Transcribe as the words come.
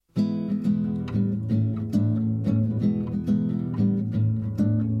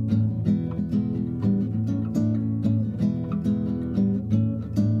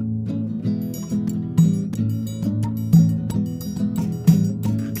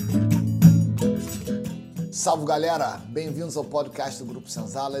Salve, galera! Bem-vindos ao podcast do Grupo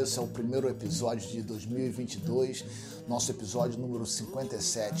Senzala. Esse é o primeiro episódio de 2022, nosso episódio número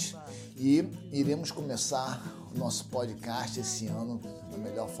 57. E iremos começar o nosso podcast esse ano da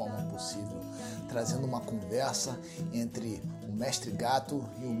melhor forma possível, trazendo uma conversa entre o Mestre Gato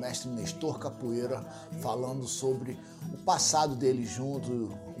e o Mestre Nestor Capoeira, falando sobre o passado deles junto,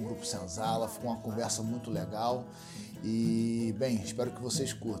 o Grupo Senzala. Ficou uma conversa muito legal e, bem, espero que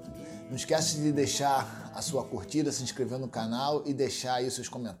vocês curtam. Não esquece de deixar a sua curtida, se inscrever no canal e deixar aí seus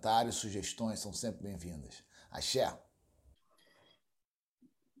comentários, sugestões, são sempre bem-vindas. Axé!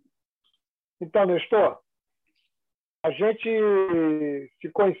 Então, Nestor, a gente se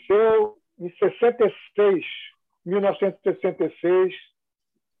conheceu em 66, 1966,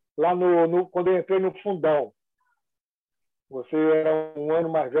 lá quando eu entrei no Fundão. Você era um ano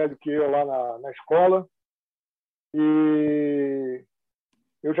mais velho que eu lá na escola e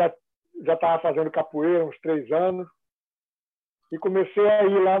eu já estava fazendo capoeira há uns 3 anos e comecei a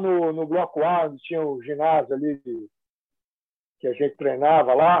ir lá no Bloco A, onde tinha o ginásio ali que a gente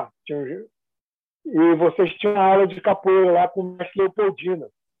treinava lá, e vocês tinham uma aula de capoeira lá com o mestre Leopoldina.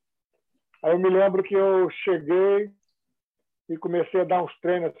 Aí eu me lembro que eu cheguei e comecei a dar uns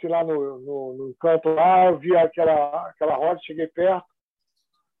treinos assim, lá no canto lá, eu vi aquela roda, cheguei perto,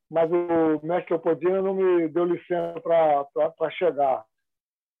 mas o mestre Leopoldina não me deu licença para chegar.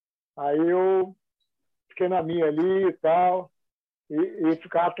 Aí eu fiquei na minha ali e tal, e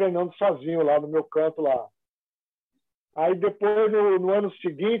ficava treinando sozinho lá no meu canto lá. Aí depois, no ano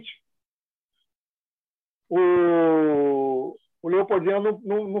seguinte, o Leopoldina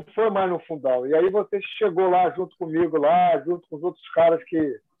não foi mais no Fundão. E aí você chegou lá junto comigo, lá, junto com os outros caras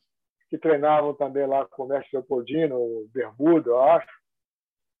que treinavam também lá com o mestre Leopoldina, o Bermuda, eu acho.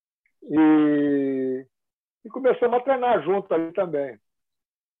 E começamos a treinar junto ali também,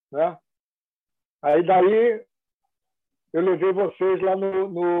 né? Aí daí eu levei vocês lá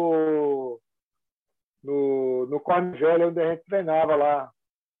no Corne Velho, onde a gente treinava lá,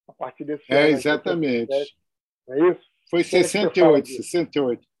 a partir desse ano. Exatamente. É isso? Foi 68,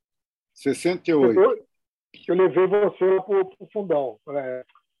 68. 68. Eu levei você lá para o Fundão, né?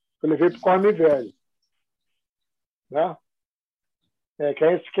 Eu levei para o Corne Velho. Né? Que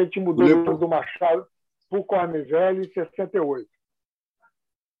é esse que a gente mudou do Machado para o Corne Velho em 68.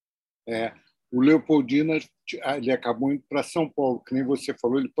 O Leopoldina, ele acabou indo para São Paulo, que nem você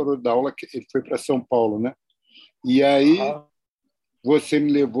falou, ele parou da aula, ele foi para São Paulo, né? E aí você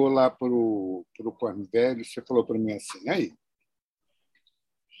me levou lá para o Corne Velho, você falou para mim assim, aí,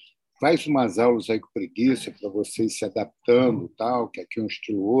 faz umas aulas aí com preguiça para vocês se adaptando, tal, que aqui é um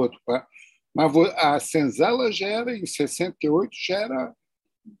estilo outro. Pá. Mas a Senzala já era, em 68, já era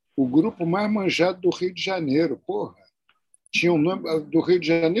o grupo mais manjado do Rio de Janeiro, porra. Tinha um nome do Rio de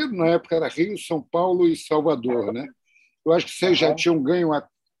Janeiro, na época era Rio, São Paulo e Salvador, né? Eu acho que vocês já tinham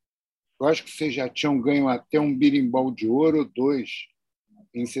ganho até um birimbau de ouro ou 2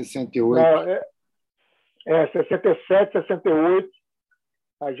 em 68. Não, 67, 68,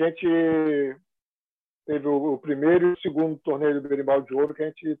 a gente teve o primeiro e o segundo torneio do birimbau de ouro que a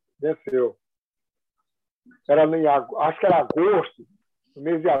gente venceu. Acho que era agosto, no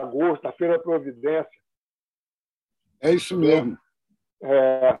mês de agosto, a Feira da Providência. É isso mesmo.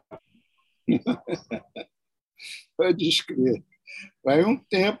 Pode escrever. Vai um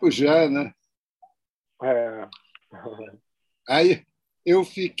tempo já, né? Aí eu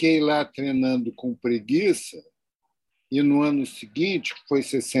fiquei lá treinando com preguiça e no ano seguinte, que foi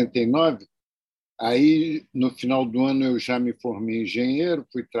 69, aí no final do ano eu já me formei engenheiro,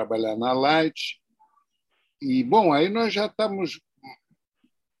 fui trabalhar na Light e, bom, aí nós já estávamos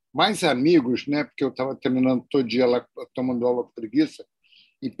mais amigos, né? Porque eu estava treinando todo dia lá, tomando aula com preguiça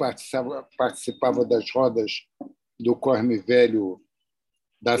e participava das rodas do Corme Velho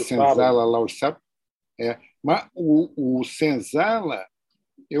da Senzala lá, os sábados. Mas o Senzala,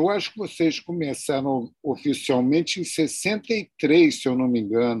 eu acho que vocês começaram oficialmente em 63, se eu não me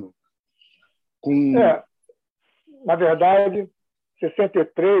engano. Na verdade,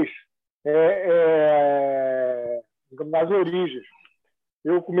 63 nas origens.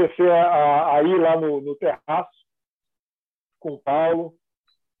 Eu comecei a ir lá no terraço com o Paulo.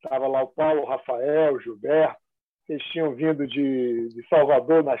 Estava lá o Paulo, o Rafael, o Gilberto. Eles tinham vindo de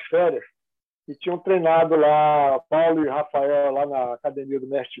Salvador nas férias e tinham treinado lá, Paulo e Rafael, lá na academia do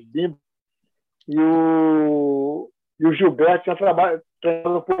mestre Bimbo. E o Gilberto tinha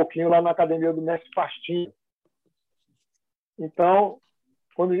treinado um pouquinho lá na academia do mestre Pastinho. Então,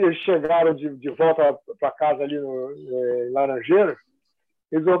 quando eles chegaram de volta para casa ali em Laranjeiras,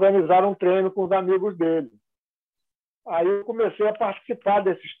 eles organizaram um treino com os amigos dele. Aí eu comecei a participar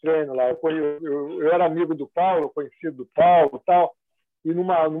desses treinos lá. Eu era amigo do Paulo, conhecido do Paulo e tal, e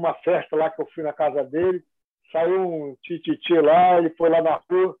numa festa lá que eu fui na casa dele, saiu um tititi lá, ele foi lá na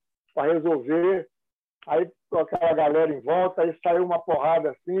rua para resolver, aí com aquela galera em volta, aí saiu uma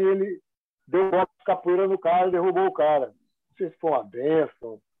porrada assim, ele deu um golpe de capoeira no cara e derrubou o cara. Não sei se foi uma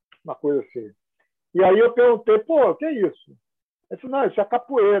bênção, uma coisa assim. E aí eu perguntei, pô, o que é isso? Ele falou, não, isso é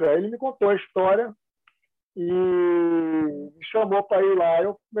capoeira. Aí ele me contou a história e me chamou para ir lá.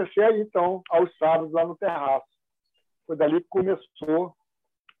 Eu comecei a ir, então, aos sábados lá no terraço. Foi dali que começou.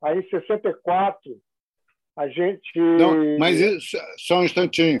 Aí, em 64, a gente... Não, mas isso, só um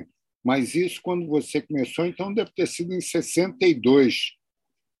instantinho. Mas isso, quando você começou, então deve ter sido em 62.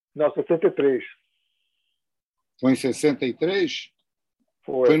 Não, 63. Foi em 63?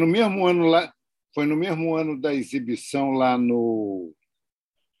 Foi. Foi no mesmo ano lá, foi no mesmo ano da exibição lá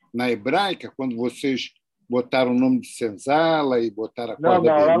na Hebraica, quando vocês botaram o nome de Senzala e botaram a corda Não, lá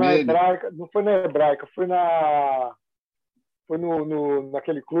na vermelha? Hebraica, não foi na Hebraica, foi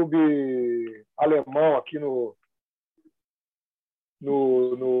naquele clube alemão aqui no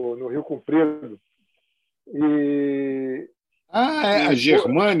Rio Comprido. E A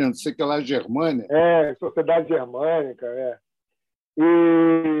Germânia, não sei o que lá, Germânia. Sociedade Germânica,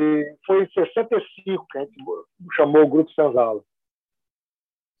 E foi em 65 que a gente chamou o Grupo Senzala.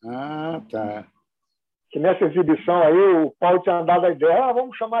 Ah, tá. Que nessa exibição aí, o Paulo tinha dado a ideia,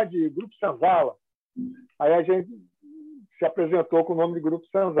 vamos chamar de Grupo Senzala. Aí a gente se apresentou com o nome de Grupo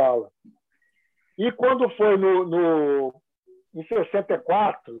Senzala. E quando foi em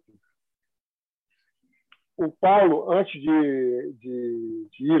 64, o Paulo, antes de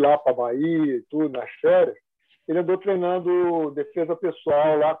ir lá para a Bahia e tudo, nas férias, ele andou treinando defesa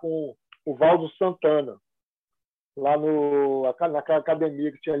pessoal lá com o Valdo Santana, lá naquela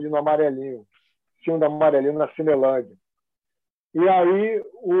academia que tinha ali no Amarelinho, tinha um da Amarelinho na Cinelândia. E aí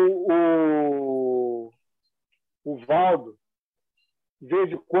o Valdo, de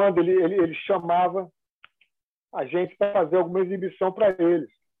vez em quando, ele chamava a gente para fazer alguma exibição para eles.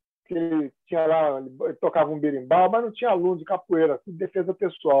 Ele tinha lá, ele tocava um berimbau, mas não tinha aluno de capoeira, tudo defesa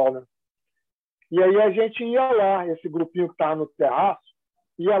pessoal, né? E aí a gente ia lá, esse grupinho que estava no terraço,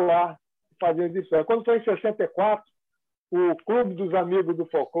 ia lá fazer exibição. Quando foi em 64, o Clube dos Amigos do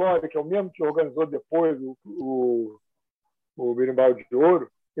Folclore, que é o mesmo que organizou depois o Berimbau de Ouro,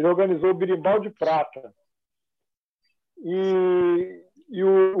 ele organizou o Berimbau de Prata. E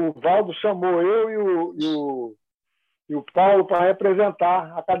o Valdo chamou eu e o Paulo para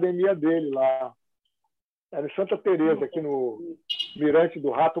representar a academia dele lá. Era em Santa Teresa, aqui no Mirante do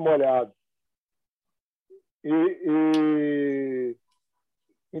Rato Molhado.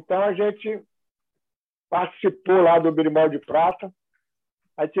 Então a gente participou lá do Berimbau de Prata.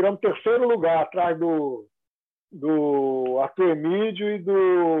 Aí tiramos terceiro lugar, atrás do Arthur Emídio e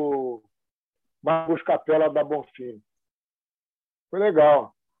do Marcos Capela da Bonfim. Foi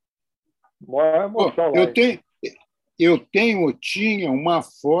legal. Maior emoção lá. Eu tinha uma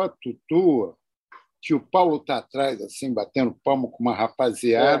foto tua que o Paulo está atrás, assim, batendo palmo com uma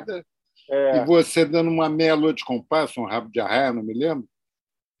rapaziada, e você dando uma meia lua de compasso, um rabo de arraia, não me lembro,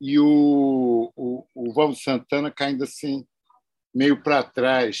 e o Valdo Santana caindo assim, meio para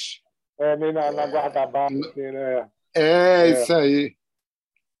trás. Meio na guarda-barra, assim, né? Isso aí.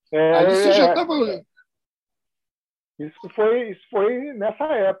 Ali você já estava... Isso foi nessa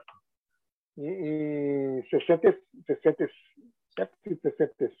época, em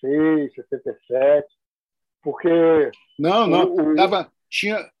 66, 67, porque... Não,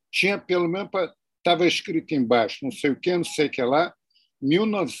 tinha pelo menos... Estava escrito embaixo, não sei o que lá,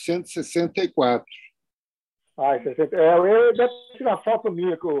 1964. Deve tirar foto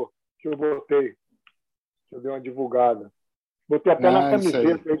minha que eu botei, que eu dei uma divulgada. Botei até na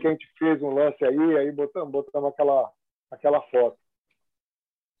camiseta aí que a gente fez um lance aí botamos aquela foto.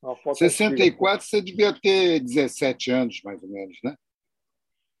 Uma foto 64 antiga. Você devia ter 17 anos, mais ou menos, né?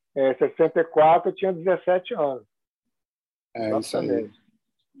 64 eu tinha 17 anos. Isso aí.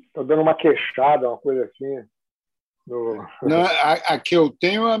 Estou dando uma queixada, uma coisa assim. Não, a que eu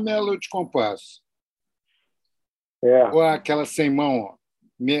tenho é a meia lua de compasso. Ou aquela sem mão,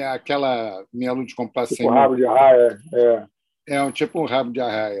 aquela meia lua de compasso tipo sem rabo mão. De arraia, tipo um rabo de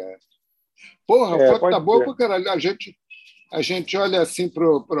arraia. Porra, a foto tá boa pra caralho. A gente olha assim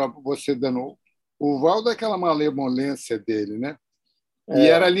para você dando... O Valdo é aquela malemolência dele, né? E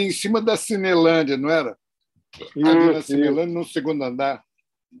era ali em cima da Cinelândia, não era? Ali na Cinelândia, no segundo andar.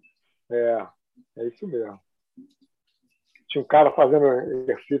 É isso mesmo. Tinha um cara fazendo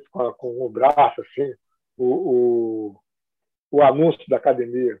exercício com o braço, assim, o anúncio da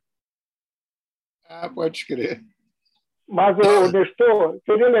academia. Pode crer. Mas, Nestor,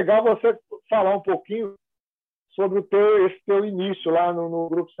 seria legal você falar um pouquinho sobre esse teu início lá no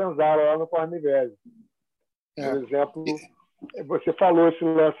Grupo Senzala, lá no Corme Velho. Por exemplo, você falou esse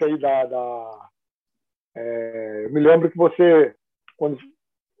lance aí eu me lembro que você, quando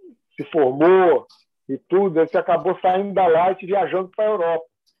se formou e tudo, você acabou saindo da Light e viajando para a Europa,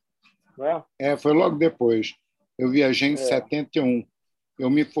 né? Foi logo depois. Eu viajei em 71. Eu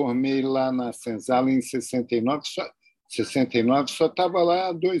me formei lá na Senzala em 69, 69 só estava lá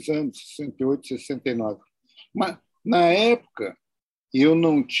há 2 anos, 68, 69. Mas, na época, eu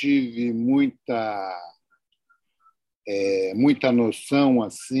não tive muita noção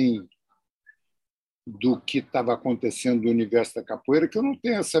assim do que estava acontecendo no universo da capoeira, que eu não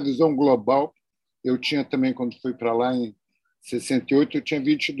tenho essa visão global. Eu tinha também, quando fui para lá em 68, eu tinha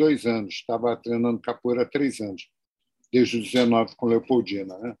 22 anos, estava treinando capoeira há 3 anos, desde os 19 com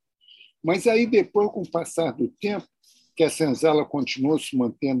Leopoldina, né? Mas aí depois, com o passar do tempo, que a Senzala continuou se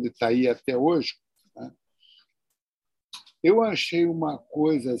mantendo e está aí até hoje, né? Eu achei uma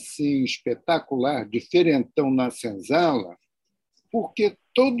coisa assim espetacular, diferentão na Senzala, porque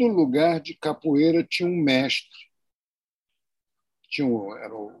todo lugar de capoeira tinha um mestre.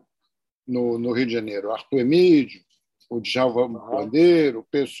 No Rio de Janeiro, o Arthur Emídio, o Djalma Bandeiro, o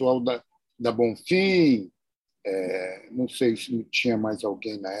pessoal da Bonfim, não sei se tinha mais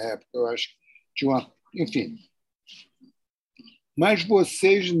alguém na época, eu acho que tinha enfim. Mas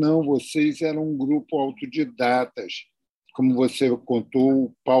vocês não, vocês eram um grupo autodidatas. Como você contou,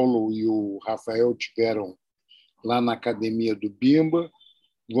 o Paulo e o Rafael tiveram lá na academia do Bimba,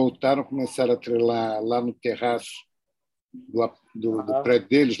 voltaram, começaram a treinar lá no terraço do prédio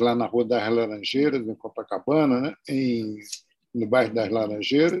deles, lá na Rua das Laranjeiras, em Copacabana, né? No bairro das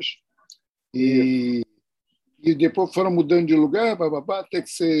Laranjeiras. E depois foram mudando de lugar, até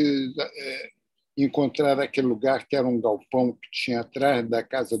que encontraram aquele lugar que era um galpão que tinha atrás da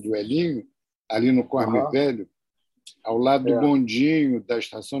casa do Elinho, ali no Corme Velho, ao lado do bondinho, da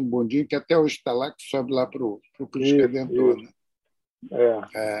estação do bondinho, que até hoje está lá, que sobe lá para o Cristo Redentor.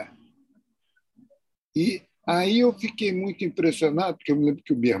 Né? E aí eu fiquei muito impressionado, porque eu me lembro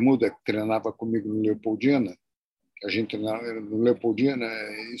que o Bermuda, que treinava comigo no Leopoldina, a gente treinava no Leopoldina,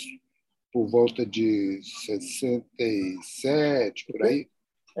 isso por volta de 67, por aí.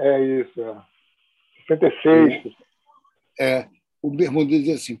 Isso, 66. O Bermuda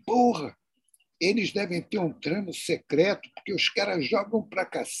dizia assim, porra, eles devem ter um treino secreto, porque os caras jogam pra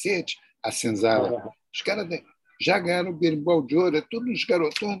cacete a Senzala. Os caras já ganharam o berimbau de ouro, todos os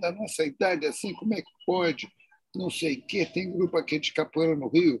garotões da nossa idade, assim, como é que pode? Não sei o quê, tem grupo aqui de capoeira no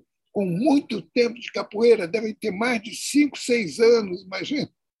Rio, com muito tempo de capoeira, devem ter mais de 5, 6 anos, imagina.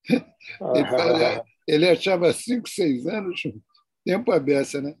 Ele achava 5, 6 anos tempo à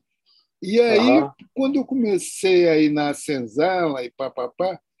beça, né? E aí, quando eu comecei a ir na Senzala e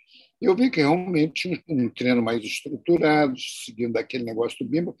papapá, eu vi que realmente tinha um treino mais estruturado, seguindo aquele negócio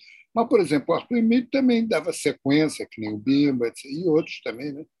do Bimba. Mas, por exemplo, o Arthur Emílio também dava sequência, que nem o Bimba, e outros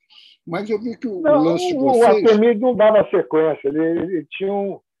também, né? Mas eu vi que o lance de vocês... O Arthur Emílio não dava sequência, ele tinha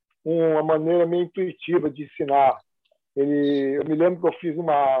uma maneira meio intuitiva de ensinar. Eu me lembro que eu fiz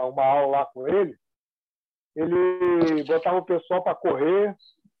uma aula lá com ele, ele botava o pessoal para correr,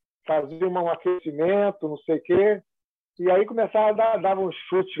 fazia um aquecimento, não sei o quê, e aí começava a dar uns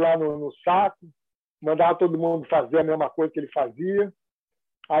chutes lá no saco, mandava todo mundo fazer a mesma coisa que ele fazia,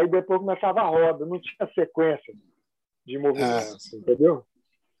 aí depois começava a roda, não tinha sequência de movimento, entendeu?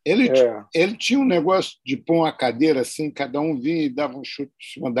 Ele tinha um negócio de pôr uma cadeira assim, cada um vinha e dava um chute por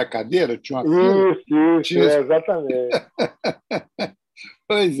cima da cadeira, tinha uma fila. Isso, exatamente.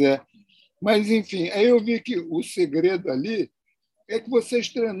 Pois é. Mas, enfim, aí eu vi que o segredo ali é que vocês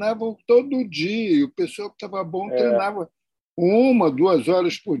treinavam todo dia, e o pessoal que estava bom treinava 1, 2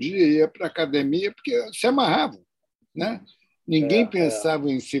 horas por dia, ia para a academia, porque se amarravam, né? Ninguém pensava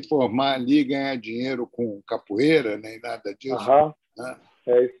em se formar ali, ganhar dinheiro com capoeira, nem nada disso. Né?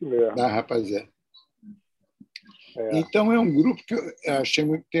 É isso mesmo. Da rapaziada. Então, é um grupo que eu achei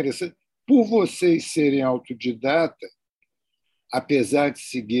muito interessante. Por vocês serem autodidata, apesar de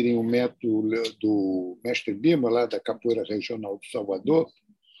seguirem o método do mestre Bimba, lá da Capoeira Regional de Salvador,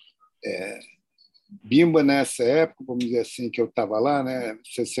 Bimba, nessa época, vamos dizer assim, que eu estava lá, né,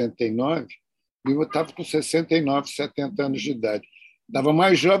 69, Bimba estava com 69, 70 anos de idade. Estava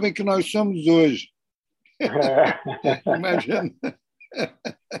mais jovem que nós somos hoje. Imagina.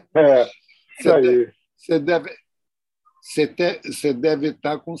 Isso aí. Você deve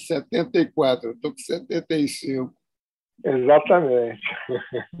estar com 74, eu estou com 75. Exatamente.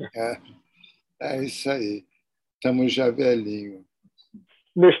 É isso aí. Estamos já velhinho.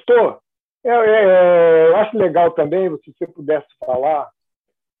 Nestor, Eu acho legal também, se você pudesse falar,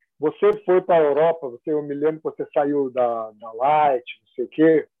 você foi para a Europa, eu me lembro que você saiu da Light, não sei o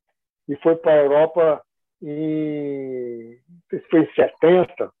quê, e foi para a Europa não sei se foi em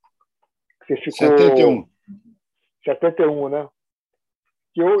 70, que você ficou 71. 71, né?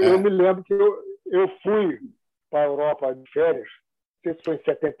 Que eu É. me lembro que eu fui para a Europa de férias, não sei se foi em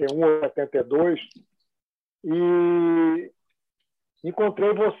 71 ou 72, e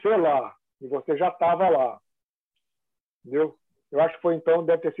encontrei você lá, e você já estava lá, entendeu? Eu acho que foi então,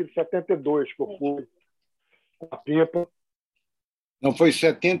 deve ter sido 72 que eu fui com a Pipa. Não, foi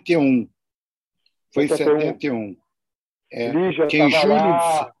 71. Foi 71. 71. É. Lígia Que em estava julho de...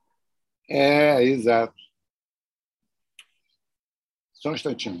 lá. Exato. Só um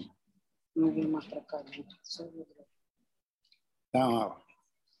instantinho. Não vim mais para cá. Dá uma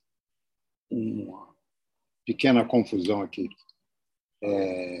pequena confusão aqui.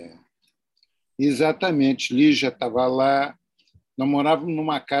 Exatamente. Lígia estava lá. Nós morávamos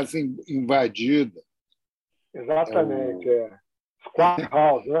numa casa invadida. Exatamente. Squat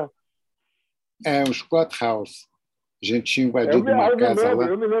House, né? Um squat house. A gente tinha invadido uma Eu casa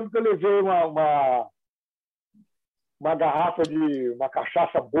lá. me lembro que eu levei uma garrafa uma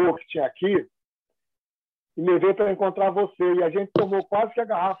cachaça boa que tinha aqui e levei para encontrar você. E a gente tomou quase que a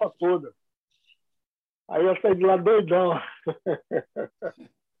garrafa toda. Aí eu saí de lá doidão.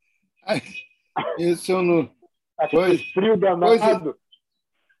 Isso eu não... Aquele frio danado.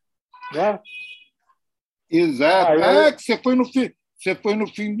 Né? Exato. Que você foi no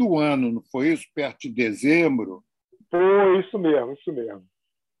fim do ano, não foi isso? Perto de dezembro? Foi isso mesmo, isso mesmo.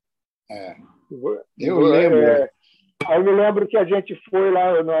 Eu lembro. Aí eu me lembro que a gente foi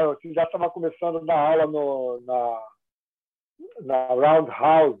lá, já estava começando a dar aula na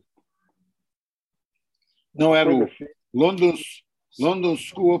Roundhouse. Não, era o assim. London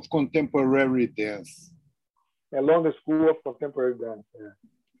School of Contemporary Dance. London School of Contemporary Dance.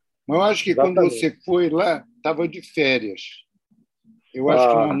 Mas eu acho que Exatamente. quando você foi lá, estava de férias. Eu acho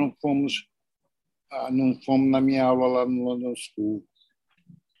que nós não fomos na minha aula lá no London School.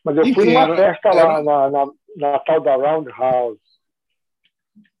 Mas eu fui numa festa lá na tal da Roundhouse.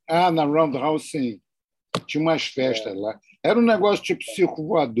 Na Roundhouse, sim. Tinha umas festas lá. Era um negócio tipo circo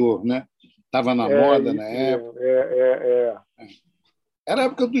voador, né? Estava na moda na época. Era a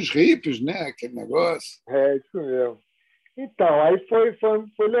época dos hippies, né? Aquele negócio. Isso mesmo. Então, aí foi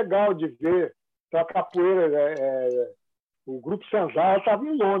legal de ver. Então, a capoeira, o Grupo Senzala estava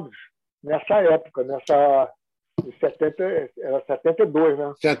em Londres, nessa época, era 72,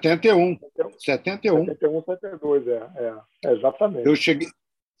 né? 71. 71, 72, exatamente.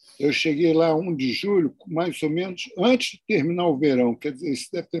 Eu cheguei lá 1 de julho, mais ou menos antes de terminar o verão. Quer dizer, isso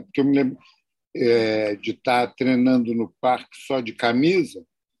deve ter, porque eu me lembro de estar treinando no parque só de camisa.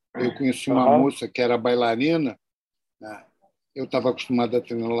 Eu conheci uma moça que era bailarina. Né? Eu estava acostumado a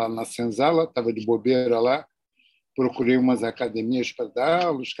treinar lá na Senzala, estava de bobeira lá. Procurei umas academias para dar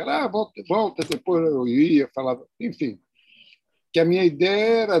aula. Os caras, volta, depois eu ia, falava, enfim. Que a minha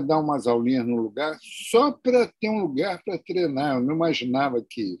ideia era dar umas aulinhas no lugar só para ter um lugar para treinar. Eu não imaginava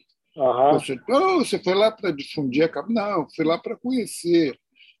que... você foi lá para difundir a capoeira? Não, fui lá para conhecer.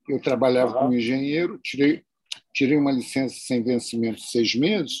 Eu trabalhava como engenheiro, tirei uma licença sem vencimento de 6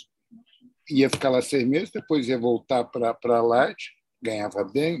 meses, ia ficar lá 6 meses, depois ia voltar para a Light, ganhava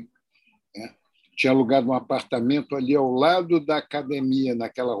bem. Né? Tinha alugado um apartamento ali ao lado da academia,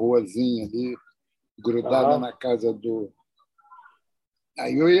 naquela ruazinha ali, grudada na casa do...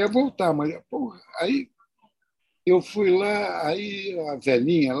 Aí eu ia voltar, mas aí eu fui lá, aí a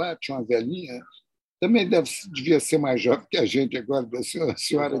velhinha lá, tinha uma velhinha, também devia ser mais jovem que a gente agora, uma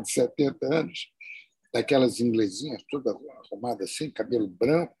senhora de 70 anos, daquelas inglesinhas, toda arrumada assim, cabelo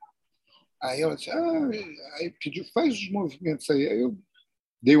branco. Aí ela disse, aí pediu, faz os movimentos aí. Aí eu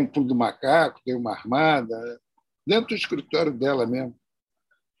dei um pulo do macaco, dei uma armada, dentro do escritório dela mesmo.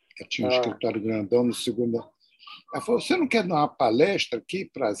 Eu tinha um escritório grandão no segundo. Ela falou, você não quer dar uma palestra aqui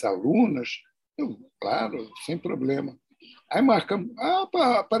para as alunas? Eu, claro, sem problema. Aí marcamos,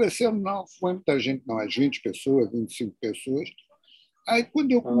 apareceram, não foi muita gente, não, as 20 pessoas, 25 pessoas. Aí,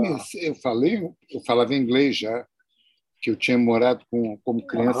 quando eu comecei, eu falava inglês já, que eu tinha morado como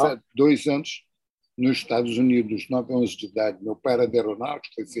criança 2 anos nos Estados Unidos, 9 anos de idade. Meu pai era de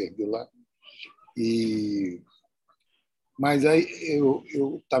aeronáutica, foi servir lá. Mas aí eu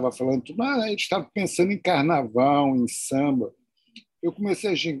estava falando, a gente estava pensando em carnaval, em samba. Eu comecei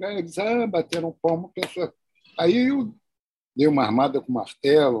a gingar, eles bateram palmo, pessoa. Aí eu dei uma armada com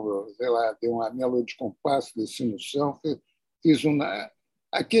martelo, sei lá, dei uma melodia de compasso, desci no chão, fiz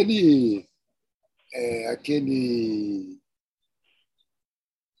aquele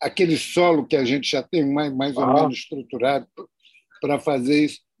aquele solo que a gente já tem mais ou menos estruturado para fazer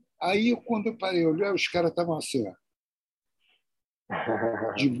isso. Aí, quando eu parei, olhar, os caras estavam assim, ó,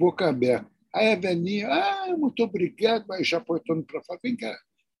 de boca aberta. Aí a velhinha, muito obrigado, mas já apontando para fora. Vem cá,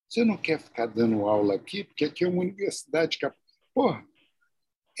 você não quer ficar dando aula aqui? Porque aqui é uma universidade. Porra,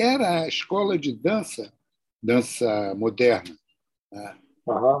 era a escola de dança moderna, né?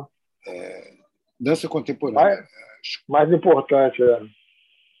 Dança contemporânea. Mais importante,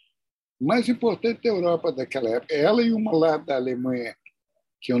 Mais importante da Europa daquela época. Ela e uma lá da Alemanha,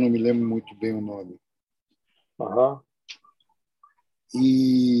 que eu não me lembro muito bem o nome.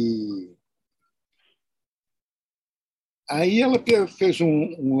 E aí ela fez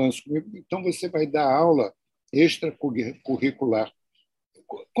um lance comigo. Então, você vai dar aula extracurricular.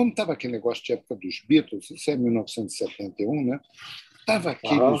 Como estava aquele negócio de época dos Beatles, isso é 1971, né? Estava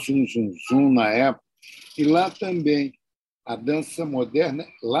aquele zum na época. E lá também, a dança moderna,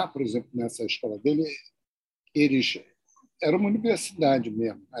 lá, por exemplo, nessa escola dele, era uma universidade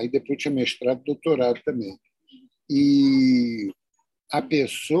mesmo. Aí depois tinha mestrado e doutorado também. E a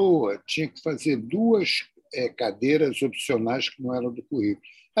pessoa tinha que fazer 2 cadeiras opcionais que não eram do currículo.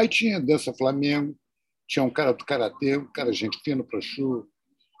 Aí tinha dança flamengo, tinha um cara do karatê, um cara gente fina para chu,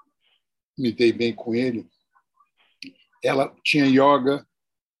 me dei bem com ele. Ela tinha yoga,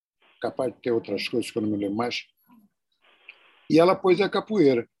 capaz de ter outras coisas que eu não me lembro mais. E ela pôs a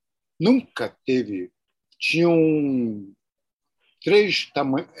capoeira. Nunca teve. Tinham 3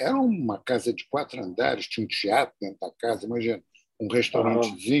 tamanhos. Era uma casa de 4 andares, tinha um teatro dentro da casa, imagina, um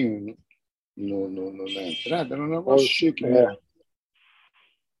restaurantezinho na entrada, era um negócio chique mesmo.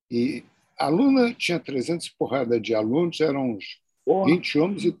 E a aluna tinha 300 e porrada de alunos, eram uns 20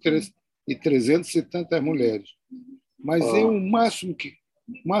 homens e 370 mulheres. Mas o máximo que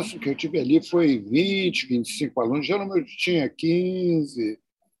eu tive ali foi 20, 25 alunos. Geralmente eu tinha 15.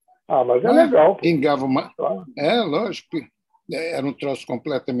 Mas é legal. Pingava uma... lógico. Era um troço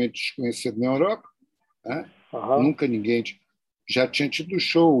completamente desconhecido na Europa. Né? Nunca ninguém... Já tinha tido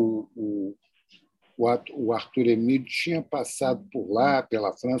show. O Arthur Emílio tinha passado por lá,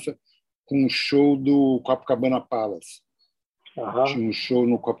 pela França, com um show do Copacabana Palace. Tinha um show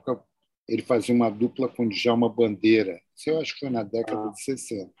no Copacabana. Ele fazia uma dupla com Djalma Bandeira. Isso eu acho que foi na década de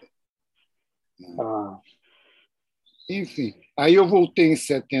 60. Enfim, aí eu voltei em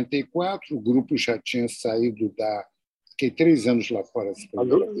 74, o grupo já tinha saído da... Fiquei 3 anos lá fora.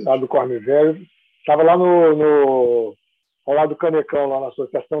 Lá do Corme Velho. Estava lá ao lado do Canecão, lá na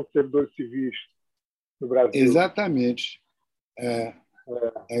Associação de Servidores Civis do Brasil. Exatamente. É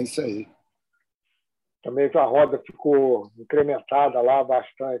isso aí. Também a roda ficou incrementada lá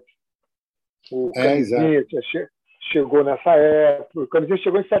bastante. O Camisinha chegou nessa época. O Camisinha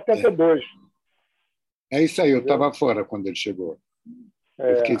chegou em 72. É isso aí, eu estava fora quando ele chegou.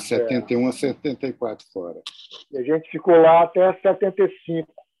 Eu fiquei de 71 a 74 fora. E a gente ficou lá até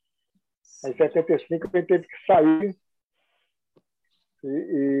 75. Em 75 a gente teve que sair.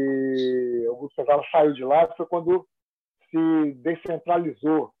 E o Grupo Senzala saiu de lá. Foi quando se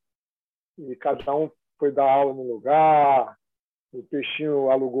descentralizou. E cada um foi dar aula no lugar. O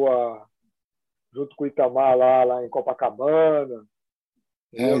Peixinho alugou junto com o Itamar lá em Copacabana.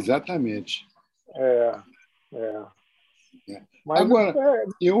 Exatamente. Mas, agora,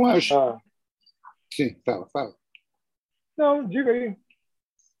 eu acho... Sim, fala. Não, diga aí.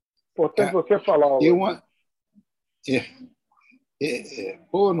 Importante você falar.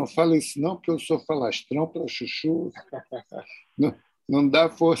 Não fala isso não, porque eu sou falastrão para chuchu. Não dá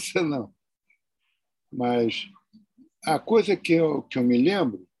força, não. Mas a coisa que eu me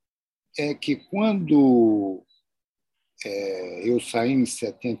lembro é que quando eu saí em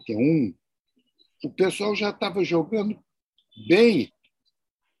 71, o pessoal já estava jogando bem.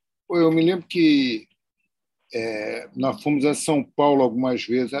 Eu me lembro que nós fomos a São Paulo algumas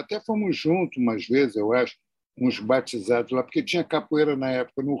vezes, até fomos juntos umas vezes, eu acho, uns batizados lá, porque tinha capoeira na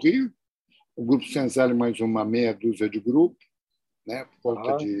época no Rio, o Grupo Senzala mais uma meia dúzia de grupos, né, por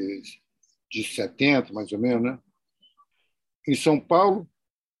volta de 70, mais ou menos. Né? Em São Paulo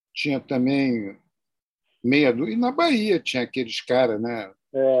tinha também meia dúzia, e na Bahia tinha aqueles caras, né?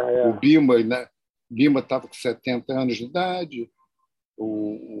 O Bimba, né? Bimba estava com 70 anos de idade,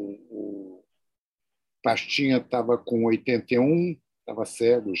 o Pastinha estava com 81, estava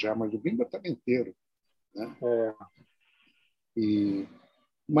cego já, mas o Bimba estava inteiro. Né?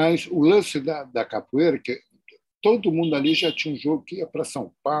 Mas o lance da capoeira, que todo mundo ali já tinha um jogo que ia para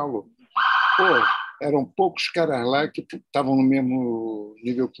São Paulo. Eram poucos caras lá que estavam no mesmo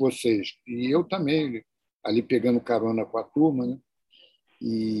nível que vocês. E eu também, ali pegando carona com a turma. Né?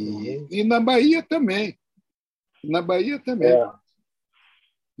 E na Bahia também.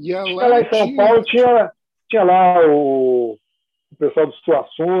 ia Tinha lá lá, em São Paulo, tinha lá o pessoal do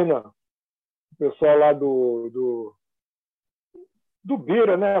Suassuna, o pessoal lá do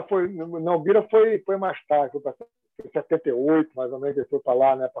Bira, né? Não, o Bira foi mais tarde, foi para 78, mais ou menos, ele foi para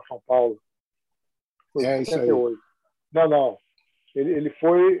lá, né, para São Paulo. Foi é em isso aí. 78. Não. Ele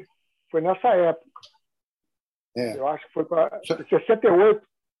foi nessa época. É. Eu acho que foi para 68,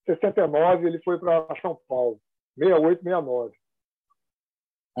 69, ele foi para São Paulo. 68, 69.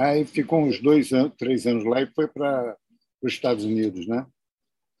 Aí ficou uns 3 anos lá e foi para os Estados Unidos, né?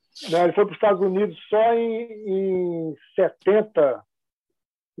 Não, ele foi para os Estados Unidos só em 78,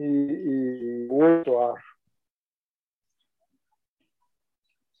 eu acho.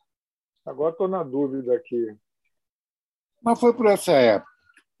 Agora estou na dúvida aqui. Mas foi por essa época,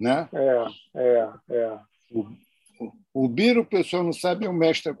 né? É. O Biro, o pessoal não sabe, é o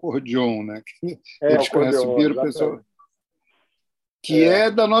mestre acordeon, né? É, o Eles conhecem o acordeon, Biro, o pessoal exatamente. que é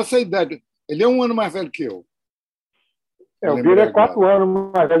da nossa idade. Ele é um ano mais velho que eu. O Bira é 4 agora.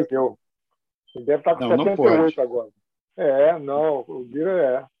 anos mais velho que eu. Ele deve estar com Não 78 pode. agora. Não, o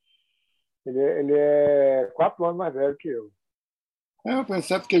Bira é. Ele é 4 anos mais velho que eu. Eu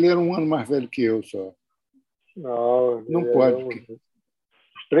pensava que ele era um ano mais velho que eu só. Não, Não ele é pode. uns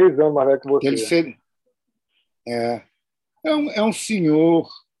 3 anos mais velho que Ele você. ser, é um senhor.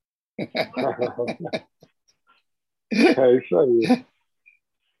 É isso aí.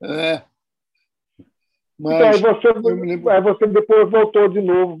 É, Então, mas eu me lembro. aí você depois voltou de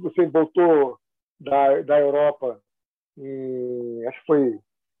novo, você voltou da Europa acho que foi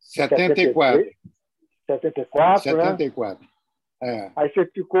 74. 74, né? 74. É. Aí você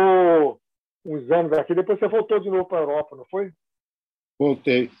ficou uns anos aqui, depois você voltou de novo para a Europa, não foi?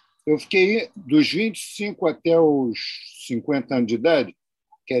 Voltei. Eu fiquei dos 25 até os 50 anos de idade,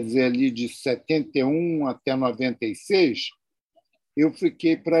 quer dizer, ali de 71 até 96, eu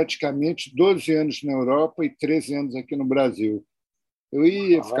fiquei praticamente 12 anos na Europa e 13 anos aqui no Brasil. Eu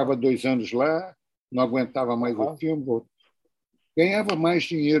ia, ficava 2 anos lá, não aguentava mais o filme, ganhava mais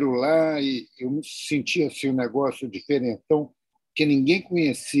dinheiro lá e eu me sentia assim, um negócio diferentão que ninguém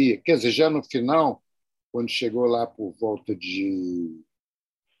conhecia. Quer dizer, já no final, quando chegou lá por volta de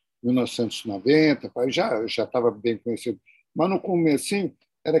 1990, já estava bem conhecido. Mas no comecinho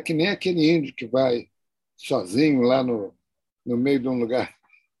era que nem aquele índio que vai sozinho lá no meio de um lugar.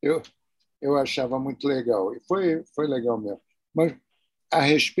 Eu achava muito legal. E foi legal mesmo. Mas a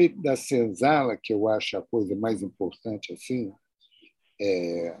respeito da senzala, que eu acho a coisa mais importante assim,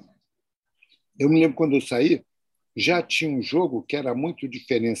 eu me lembro quando eu saí, já tinha um jogo que era muito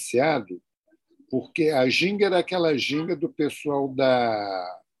diferenciado, porque a ginga era aquela ginga do pessoal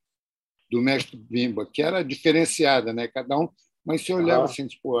do mestre Bimba, que era diferenciada, né? Cada um, mas você olhava assim,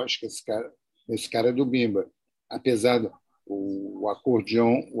 pô, acho que esse cara é do Bimba, apesar do o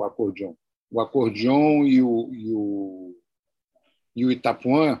acordeon e o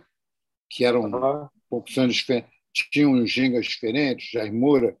Itapuã, que eram poucos anos diferentes, tinham gingas diferentes, Jair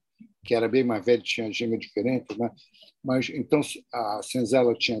Moura, que era bem mais velho, tinha ginga diferente, né? Mas então a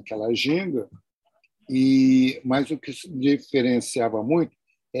senzala tinha aquela ginga, mas o que se diferenciava muito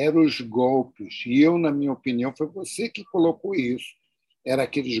eram os golpes. E eu, na minha opinião, foi você que colocou isso. Era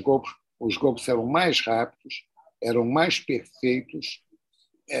aqueles golpes, os golpes eram mais rápidos, eram mais perfeitos,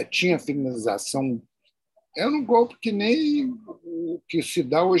 tinha finalização. Era um golpe que nem o que se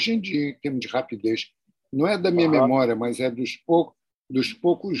dá hoje em dia, em termos de rapidez. Não é da minha memória, mas é dos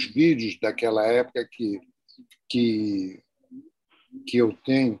poucos vídeos daquela época que eu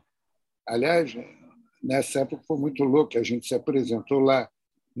tenho. Aliás, nessa época foi muito louco, a gente se apresentou lá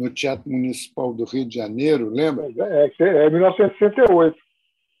no Teatro Municipal do Rio de Janeiro, lembra? É 1968.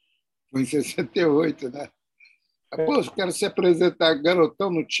 Foi em 68, né? Pô, os caras se apresentar garotão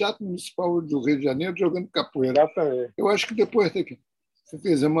no Teatro Municipal do Rio de Janeiro jogando capoeira. Exatamente. Eu acho que depois que você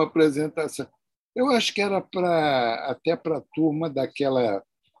fez uma apresentação, eu acho que era até para a turma daquela,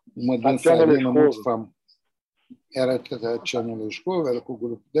 uma dançarina muito famosa. Era a Tatiana Lescova, era com o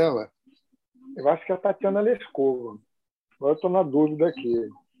grupo dela? Eu acho que é a Tatiana Lescova. Agora eu estou na dúvida aqui.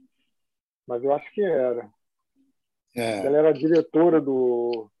 Mas eu acho que era. Ela era diretora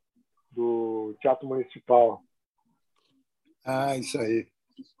do Teatro Municipal. Ah, isso aí.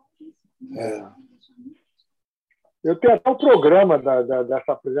 Eu tenho até o programa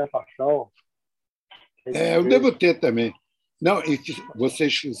dessa apresentação. Eu devo ter também. Não, e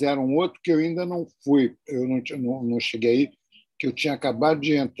vocês fizeram outro que eu ainda não fui. Eu não cheguei aí, que eu tinha acabado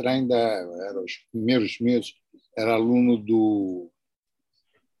de entrar, ainda eram os primeiros meses. Era aluno do...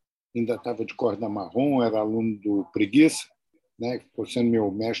 Ainda estava de corda marrom, era aluno do Preguiça, né, que ficou sendo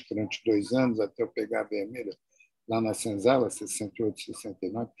meu mestre durante 2 anos, até eu pegar a vermelha lá na Senzala, 68,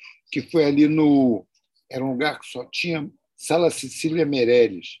 69, que foi ali no... Era um lugar que só tinha Sala Cecília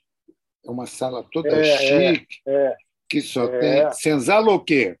Meirelles. É uma sala toda chique, que só tem... Senzala o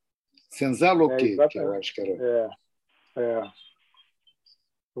quê? Senzala o quê? Que eu acho que era...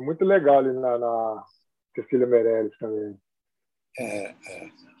 Foi muito legal ali na Cecília Meirelles também.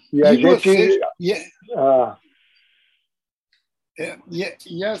 E a gente... Vocês...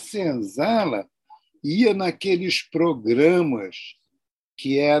 E a Senzala ia naqueles programas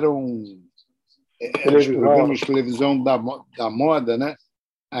que eram os programas de televisão da moda, né?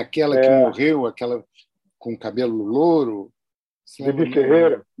 Aquela que morreu, aquela com cabelo louro. Bibi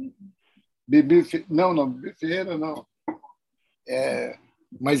Ferreira? Não, Bibi Ferreira não.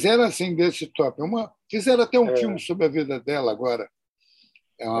 Mas era assim, desse top. Fizeram até um filme sobre a vida dela agora.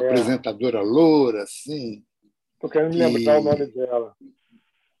 É uma apresentadora loura, assim. Estou querendo me lembrar o nome dela.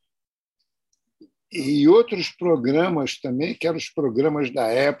 E outros programas também, que eram os programas da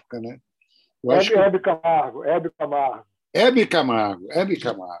época, né? Hebe Camargo. Hebe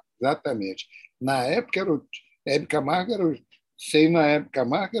Camargo, exatamente. Na época, Hebe Camargo era na Hebe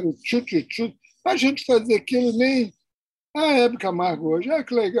Camargo era o tchu-tchu-tchu. A gente fazia aquilo nem... Hebe Camargo hoje,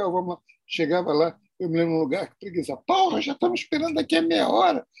 que legal, vamos lá. Chegava lá, eu me lembro num lugar que preguiça. Porra, já estamos esperando aqui a meia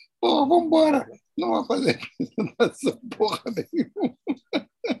hora. Porra, vamos embora. Não vai fazer apresentação porra nenhuma.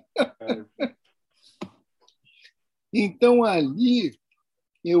 Então, ali,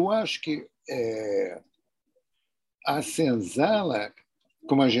 eu acho que a Senzala,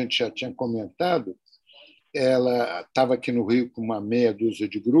 como a gente já tinha comentado, ela estava aqui no Rio com uma meia dúzia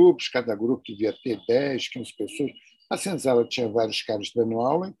de grupos, cada grupo devia ter 10, 15 pessoas. A Senzala tinha vários caras dando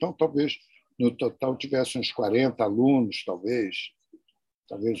aula, então talvez no total tivesse uns 40 alunos, talvez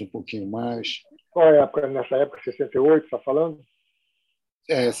um pouquinho mais. Qual é a época? Nessa época, 68, está falando?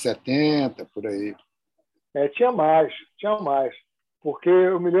 70, por aí. Tinha mais. Porque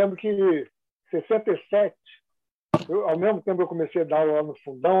eu me lembro que em 67, ao mesmo tempo que eu comecei a dar aula lá no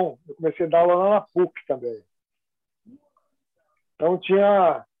Fundão, eu comecei a dar aula lá na PUC também. Então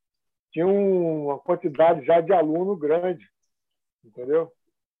tinha uma quantidade já de aluno grande, entendeu?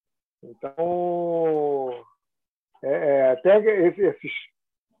 Então, até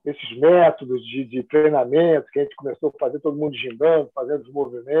esses métodos de treinamento que a gente começou a fazer, todo mundo gingando, fazendo os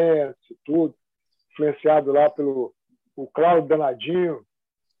movimentos e tudo, influenciado lá pelo Cláudio Danadinho,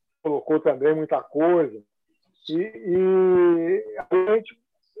 colocou também muita coisa. E a gente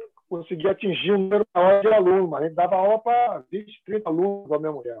conseguia atingir um número maior de alunos, mas a gente dava aula para 20, 30 alunos ao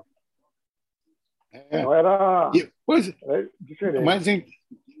mesmo tempo. Então era diferente.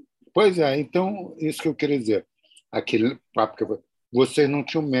 Então, isso que eu queria dizer. Aquele papo que vocês não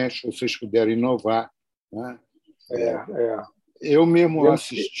tinham mestre, vocês puderam inovar. Né? Eu mesmo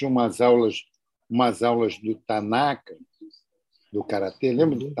assisti umas aulas do Tanaka, do Karatê.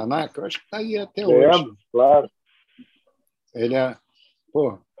 Lembra do Tanaka? Eu acho que está aí até hoje. Lembro, claro. Ele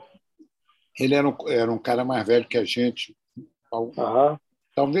era um cara mais velho que a gente.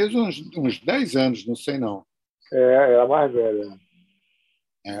 Talvez uns 10 anos, não sei não. Era mais velho.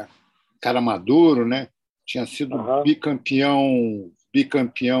 Cara maduro, né? Tinha sido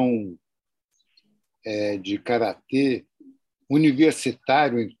bicampeão de karatê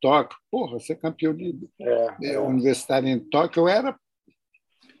universitário em Tóquio. Porra, ser campeão universitário em Tóquio era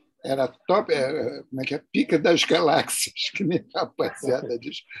top, como é que é? Pica das galáxias, que nem a rapaziada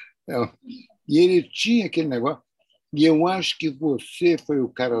diz. E ele tinha aquele negócio. E eu acho que você foi o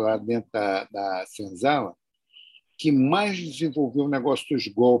cara lá dentro da Senzala que mais desenvolveu o negócio dos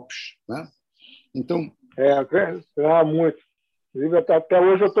golpes. Né? Então... muito. Inclusive, até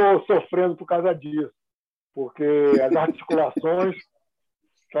hoje eu estou sofrendo por causa disso, porque as articulações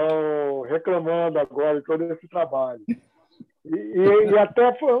estão reclamando agora de todo esse trabalho. E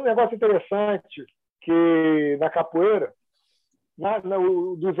até foi um negócio interessante que na capoeira,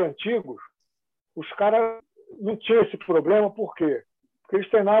 dos antigos, os caras não tinham esse problema, por quê? Porque eles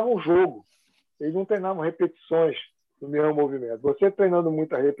treinavam o jogo, eles não treinavam repetições do mesmo movimento. Você treinando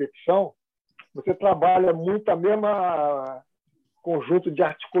muita repetição, você trabalha muito a mesma conjunto de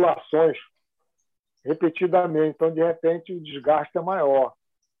articulações repetidamente, então, de repente, o desgaste é maior.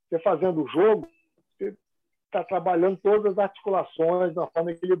 Você fazendo o jogo, você está trabalhando todas as articulações de uma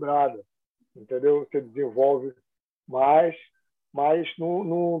forma equilibrada, entendeu? Você desenvolve mais, mas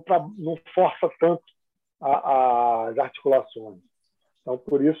não força tanto as articulações. Então,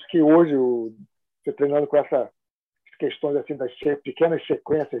 por isso que hoje, você treinando com essas questões assim, das pequenas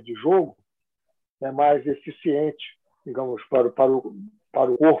sequências de jogo, é mais eficiente, digamos, para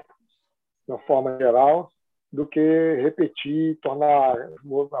o corpo, de uma forma geral, do que repetir e tornar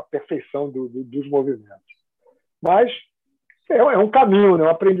a perfeição dos movimentos. Mas é um caminho, né? Um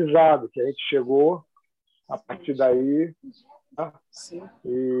aprendizado que a gente chegou a partir daí, né?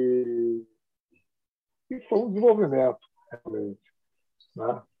 e, e foi um desenvolvimento, realmente,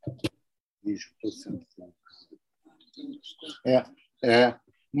 né?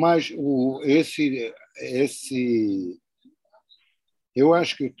 Mas eu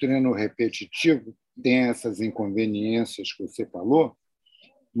acho que o treino repetitivo tem essas inconveniências que você falou,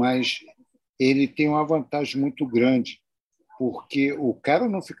 mas ele tem uma vantagem muito grande, porque o cara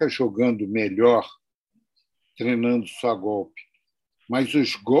não fica jogando melhor treinando só golpe, mas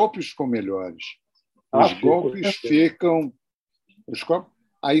os golpes ficam melhores. Os golpes ficam...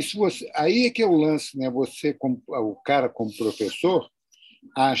 Aí é que é o lance, né? Você, o cara como professor,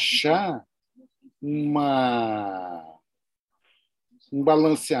 achar um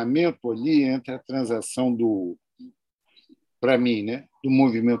balanceamento ali entre a transação para mim, né? Do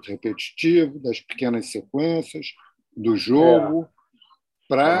movimento repetitivo, das pequenas sequências, do jogo,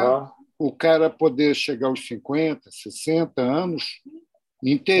 para o cara poder chegar aos 50, 60 anos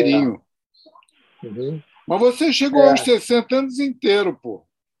inteirinho. Uhum. Mas você chegou aos 60 anos inteiro, pô.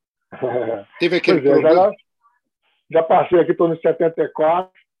 Teve aquele problema? Já passei aqui, estou nos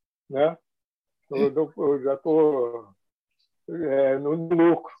 74, né? Eu já estou no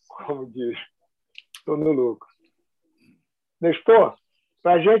lucro, como diz. Estou no lucro. Nestor,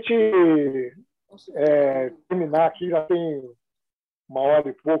 para a gente terminar aqui, já tem 1 hora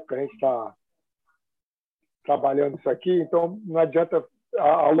e pouco que a gente está trabalhando isso aqui, então não adianta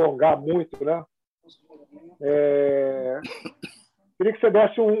alongar muito, né? Queria que você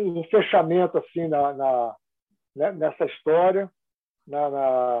desse um fechamento assim nessa história,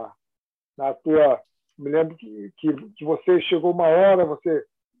 na tua... Me lembro que você chegou 1 hora, você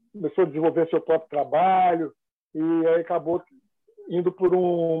começou a desenvolver seu próprio trabalho e aí acabou indo por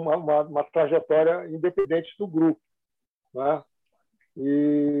uma trajetória independente do grupo, né?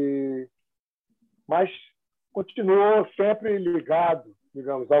 Mas continuou sempre ligado,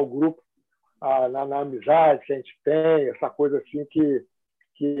 digamos, ao grupo, na amizade que a gente tem, essa coisa assim que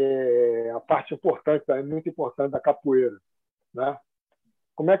é a parte importante, é muito importante da capoeira, né?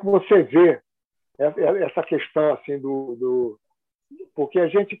 Como é que você vê essa questão assim porque a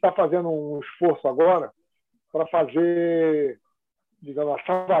gente está fazendo um esforço agora para fazer, digamos, a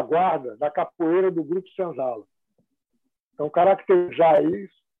salvaguarda da capoeira do Grupo Senzala. Então, caracterizar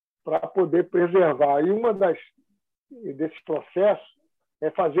isso para poder preservar. E desses processos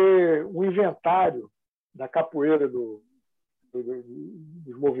é fazer um inventário da capoeira dos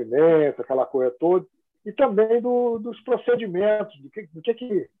movimentos, aquela coisa toda, e também dos procedimentos, do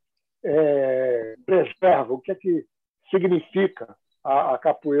que preserva, o que significa a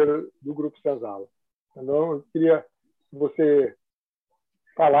capoeira do Grupo Senzala. Então, eu queria que você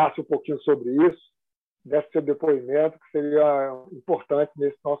falasse um pouquinho sobre isso, desse seu depoimento, que seria importante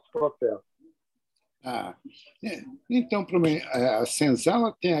nesse nosso processo. Então, para mim, a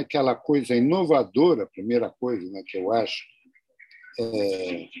Senzala tem aquela coisa inovadora, a primeira coisa, né, que eu acho,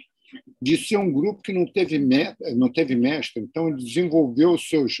 de ser um grupo que não teve mestre, então ele desenvolveu os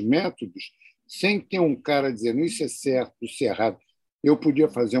seus métodos sem ter um cara dizendo isso é certo, isso é errado. Eu podia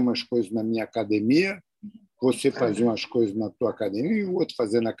fazer umas coisas na minha academia, você fazia umas coisas na tua academia e o outro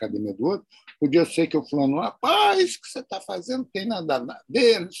fazia na academia do outro. Podia ser que o fulano, rapaz, isso que você está fazendo não tem nada a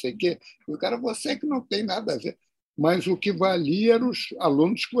ver, não sei o quê. E o cara, você que não tem nada a ver. Mas o que valia eram os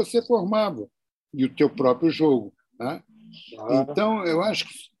alunos que você formava e o teu próprio jogo, né? Então, eu acho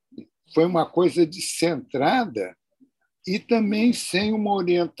que foi uma coisa descentrada e também sem uma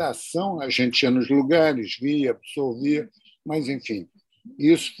orientação. A gente ia nos lugares, via, absorvia, mas, enfim,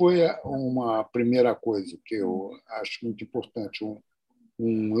 isso foi uma primeira coisa que eu acho muito importante.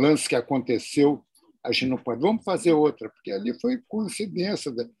 Um lance que aconteceu, a gente não pode... Vamos fazer outra, porque ali foi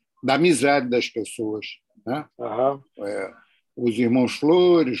coincidência da amizade das pessoas, né? Os irmãos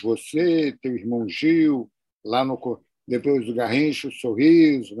Flores, você, teu irmão Gil, lá depois do Garrincha, o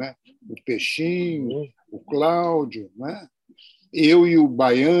Sorriso, né? O Peixinho, o Cláudio, né? Eu e o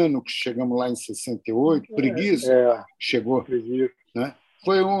Baiano, que chegamos lá em 68, Preguiça, chegou. Né?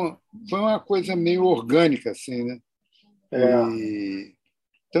 Foi uma coisa meio orgânica, assim, né?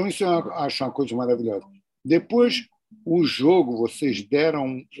 Então, isso eu acho uma coisa maravilhosa. Depois, o jogo, vocês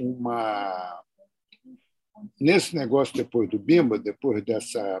deram uma... Nesse negócio depois do Bimba, depois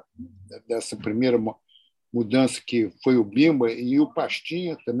dessa primeira mudança que foi o Bimba e o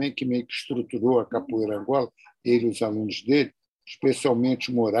Pastinha também, que meio que estruturou a capoeira Angola, ele e os alunos dele,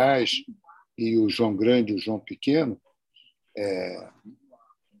 especialmente o Moraes e o João Grande e o João Pequeno,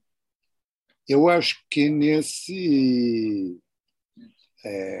 eu acho que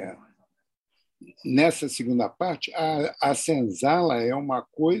nessa segunda parte, a senzala é uma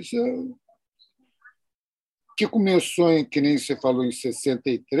coisa que começou, que nem você falou, em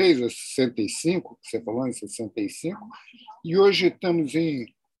 63 ou 65, você falou em 65, e hoje estamos em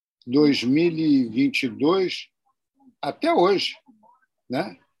 2022, até hoje,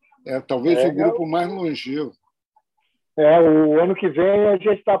 né? Talvez o grupo mais longevo. O ano que vem a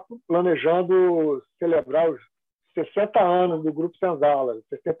gente está planejando celebrar os 60 anos do Grupo Senzala,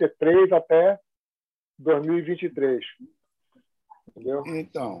 63 até 2023. Entendeu?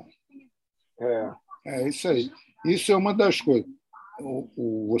 Então, é isso aí. Isso é uma das coisas.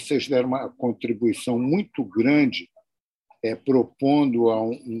 Vocês deram uma contribuição muito grande propondo a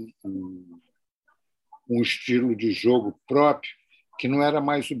um estilo de jogo próprio, que não era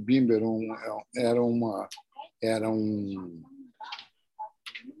mais o Bimber,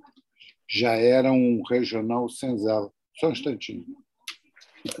 já era um regional senzala. Só um instantinho.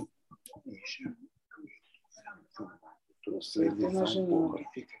 Trouxe a televisão, porra,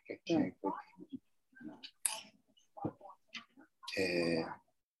 fica quietinho.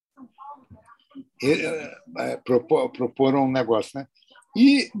 Proporam um negócio, né?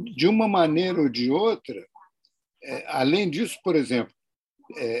 E, de uma maneira ou de outra, além disso, por exemplo,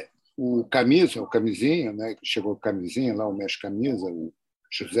 o Camisinha, né, que chegou Camisinha, lá o mestre Camisa, o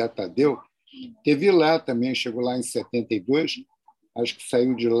José Tadeu, teve lá também, chegou lá em 72, acho que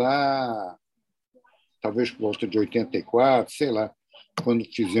saiu de lá, talvez por volta de 84, sei lá, quando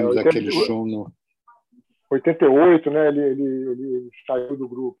fizemos aquele show no... 88, né? Ele saiu do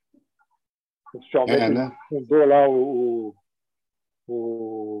grupo. Oficialmente, né? Fundou lá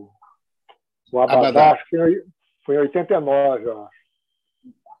o Abadá, acho que foi em 89, eu acho.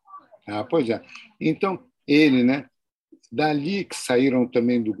 Pois é. Então, ele, né? Dali que saíram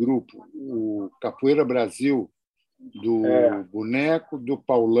também do grupo o Capoeira Brasil, do Boneco, do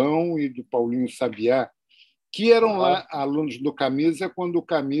Paulão e do Paulinho Sabiá, que eram lá alunos do Camisa quando o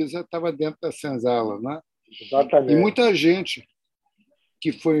Camisa estava dentro da senzala, né? Exatamente. E muita gente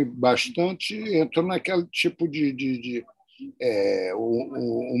que foi bastante entrou naquele tipo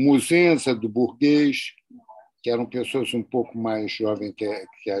o Muzenza do Burguês, que eram pessoas um pouco mais jovens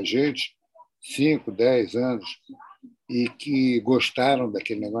que a gente, 5, 10 anos, e que gostaram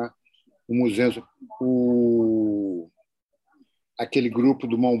daquele negócio. O Muzenza, aquele grupo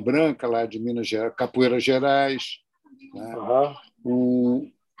do Mão Branca, lá de Minas Gerais, Capoeira Gerais, né? O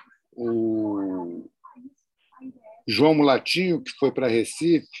João Mulatinho, que foi para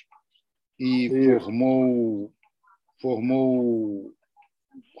Recife e formou o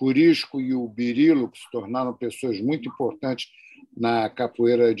Curisco e o Birilo, que se tornaram pessoas muito importantes na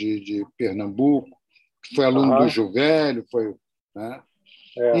capoeira de Pernambuco, que foi aluno do Juvelho, né?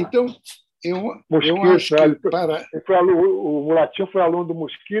 Então, eu acho que o Mulatinho foi aluno do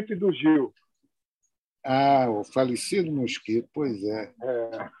Mosquito e do Gil. O falecido Mosquito, pois é.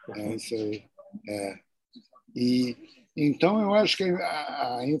 É isso aí. E, então, eu acho que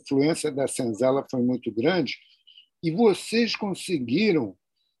a influência da senzala foi muito grande e vocês conseguiram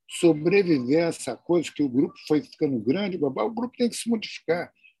sobreviver a essa coisa, que o grupo foi ficando grande, o grupo tem que se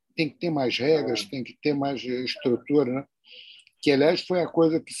modificar, tem que ter mais regras, tem que ter mais estrutura, né? Que, aliás, foi a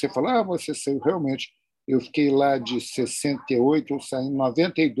coisa que você falou, você saiu realmente. Eu fiquei lá de 68, eu saí em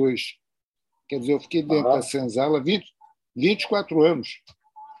 92. Quer dizer, eu fiquei dentro da senzala 24 anos.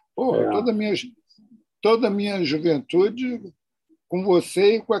 Toda a minha juventude com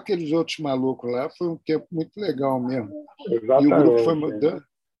você e com aqueles outros malucos lá foi um tempo muito legal mesmo. Exatamente. E o grupo foi mudando,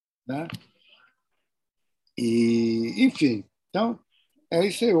 né? E, enfim, então, é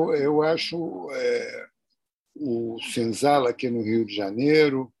isso. Eu acho o Senzala aqui no Rio de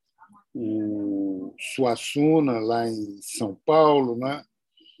Janeiro, o Suassuna lá em São Paulo, né?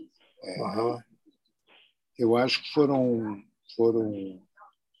 Eu acho que foram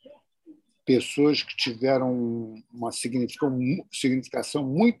pessoas que tiveram uma significação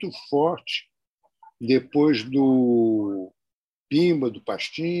muito forte depois do Pimba, do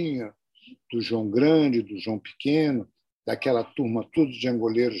Pastinha, do João Grande, do João Pequeno, daquela turma tudo de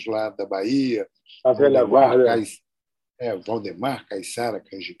angoleiros lá da Bahia, a velha guarda. Valdemar, Caiçara,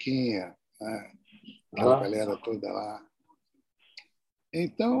 Canjiquinha, né? Aquela galera toda lá.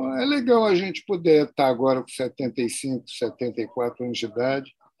 Então, é legal a gente poder estar agora com 75, 74 anos de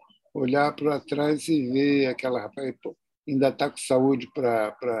idade, olhar para trás e ver aquela rapaz, ainda está com saúde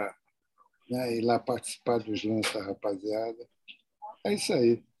para né, ir lá participar dos lances da rapaziada. É isso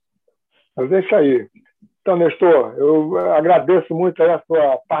aí. Mas é isso aí. Então, Nestor, eu agradeço muito a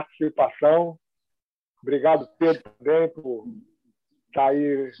sua participação. Obrigado, Pedro, também, por estar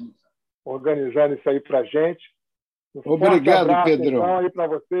aí organizando isso aí para a gente. Obrigado, abraço, Pedrão. então, aí para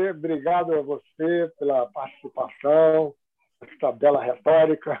você. Obrigado a você pela participação, essa bela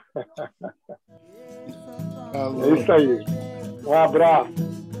retórica. Falou. É isso aí. Um abraço.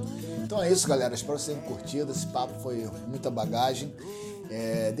 Então é isso, galera. Espero que vocês tenham curtido. Esse papo foi muita bagagem.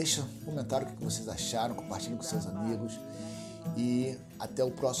 Deixa um comentário o que vocês acharam, compartilhem com seus amigos. E até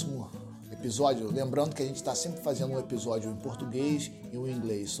o próximo episódio. Lembrando que a gente está sempre fazendo um episódio em português e um em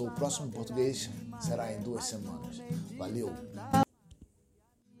inglês. O próximo em português será em 2 semanas. Valeu!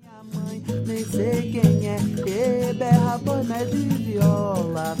 Nem sei quem é, berra boné de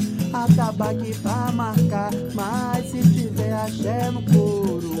viola, atabaque pra marcar, mas se tiver axé no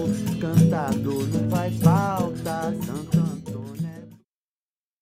couro, cantador não faz falta, Santana.